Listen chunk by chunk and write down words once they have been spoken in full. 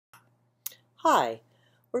Hi,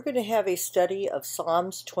 we're going to have a study of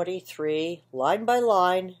Psalms 23, line by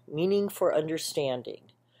line, meaning for understanding.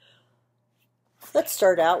 Let's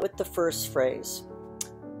start out with the first phrase.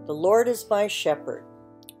 The Lord is my shepherd.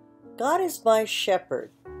 God is my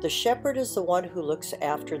shepherd. The shepherd is the one who looks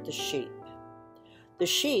after the sheep. The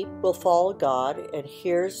sheep will follow God and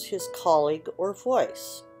hears his calling or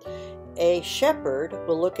voice. A shepherd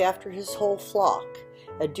will look after his whole flock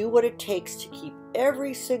and do what it takes to keep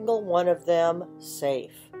every single one of them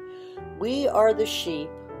safe. We are the sheep,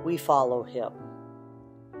 we follow him.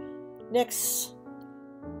 Next,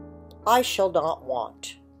 I shall not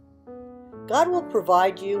want. God will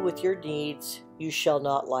provide you with your needs, you shall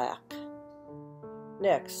not lack.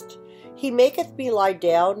 Next, he maketh me lie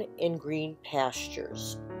down in green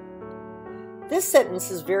pastures. This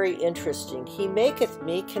sentence is very interesting. He maketh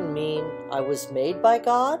me can mean I was made by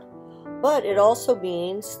God, but it also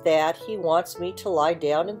means that he wants me to lie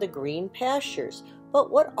down in the green pastures.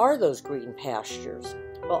 But what are those green pastures?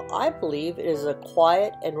 Well, I believe it is a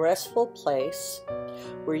quiet and restful place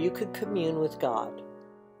where you could commune with God.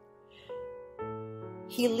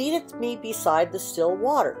 He leadeth me beside the still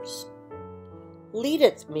waters.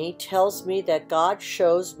 Leadeth me tells me that God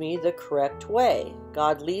shows me the correct way.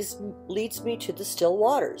 God leads me to the still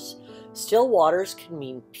waters. Still waters can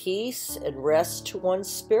mean peace and rest to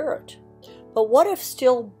one's spirit. But what if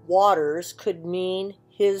still waters could mean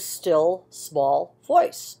his still small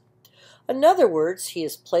voice? In other words, he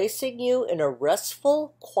is placing you in a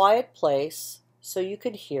restful, quiet place so you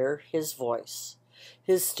can hear his voice,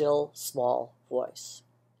 his still small voice.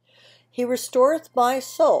 He restoreth my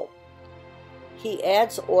soul. He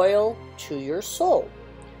adds oil to your soul.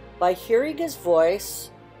 By hearing his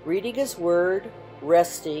voice, reading his word,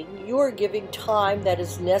 resting, you are giving time that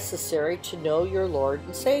is necessary to know your Lord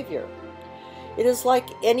and Savior. It is like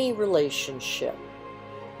any relationship.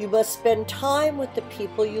 You must spend time with the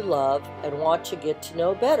people you love and want to get to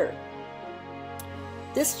know better.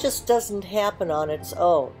 This just doesn't happen on its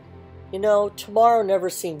own. You know, tomorrow never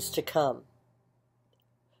seems to come.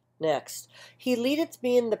 Next, he leadeth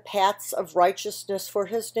me in the paths of righteousness for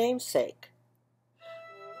his name's sake.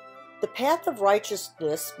 The path of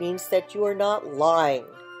righteousness means that you are not lying,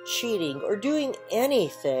 cheating, or doing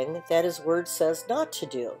anything that his word says not to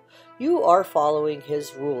do. You are following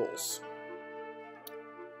his rules.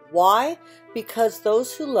 Why? Because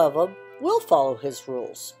those who love him will follow his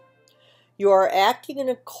rules. You are acting in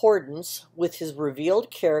accordance with his revealed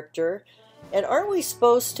character, and aren't we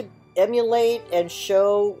supposed to emulate and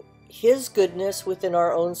show his goodness within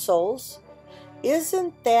our own souls?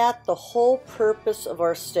 Isn't that the whole purpose of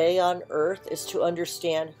our stay on earth, is to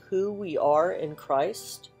understand who we are in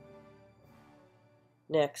Christ?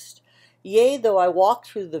 Next, yea, though I walk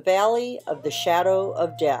through the valley of the shadow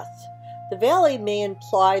of death. The valley may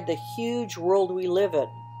imply the huge world we live in.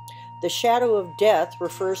 The shadow of death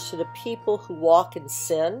refers to the people who walk in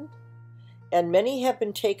sin, and many have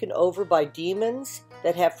been taken over by demons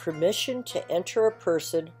that have permission to enter a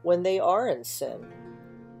person when they are in sin.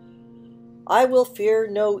 I will fear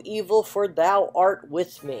no evil, for thou art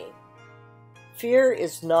with me. Fear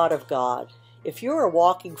is not of God. If you are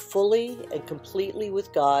walking fully and completely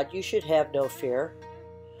with God, you should have no fear.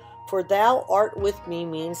 For thou art with me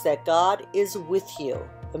means that God is with you.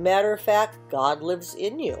 As a matter of fact, God lives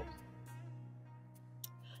in you.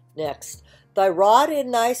 Next, thy rod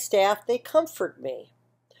and thy staff, they comfort me.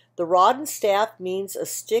 The rod and staff means a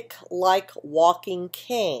stick-like walking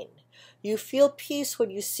cane. You feel peace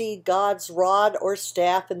when you see God's rod or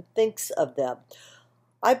staff and thinks of them.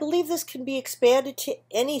 I believe this can be expanded to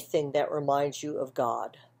anything that reminds you of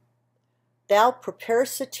God. Thou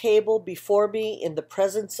preparest a table before me in the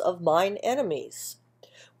presence of mine enemies.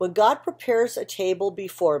 When God prepares a table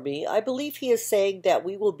before me, I believe he is saying that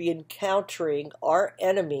we will be encountering our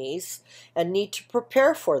enemies and need to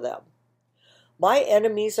prepare for them. My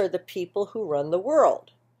enemies are the people who run the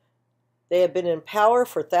world. They have been in power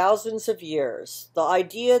for thousands of years. The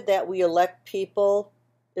idea that we elect people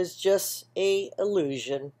is just an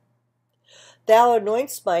illusion. Thou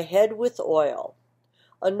anointest my head with oil.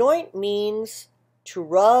 Anoint means to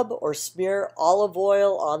rub or smear olive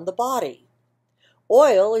oil on the body.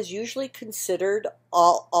 Oil is usually considered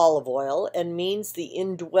olive oil and means the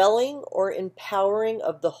indwelling or empowering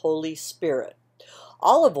of the Holy Spirit.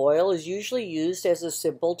 Olive oil is usually used as a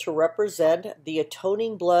symbol to represent the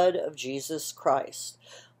atoning blood of Jesus Christ.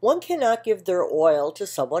 One cannot give their oil to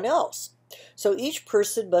someone else, so each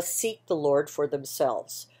person must seek the Lord for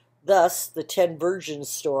themselves. Thus, the 10 virgins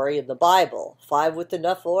story in the Bible, 5 with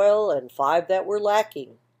enough oil and 5 that were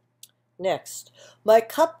lacking. Next, my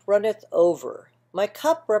cup runneth over. My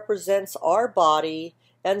cup represents our body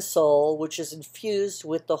and soul, which is infused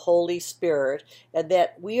with the Holy Spirit, and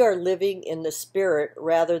that we are living in the Spirit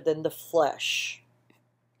rather than the flesh.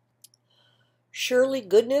 Surely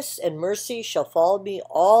goodness and mercy shall follow me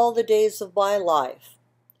all the days of my life.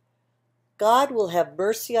 God will have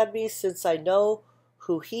mercy on me since I know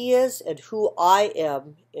who He is and who I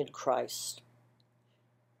am in Christ.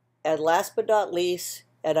 And last but not least,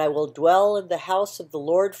 and I will dwell in the house of the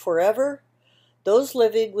Lord forever. Those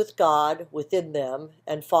living with God within them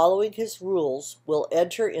and following His rules will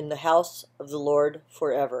enter in the house of the Lord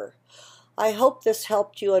forever. I hope this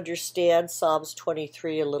helped you understand Psalms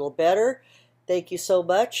 23 a little better. Thank you so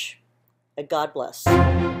much, and God bless.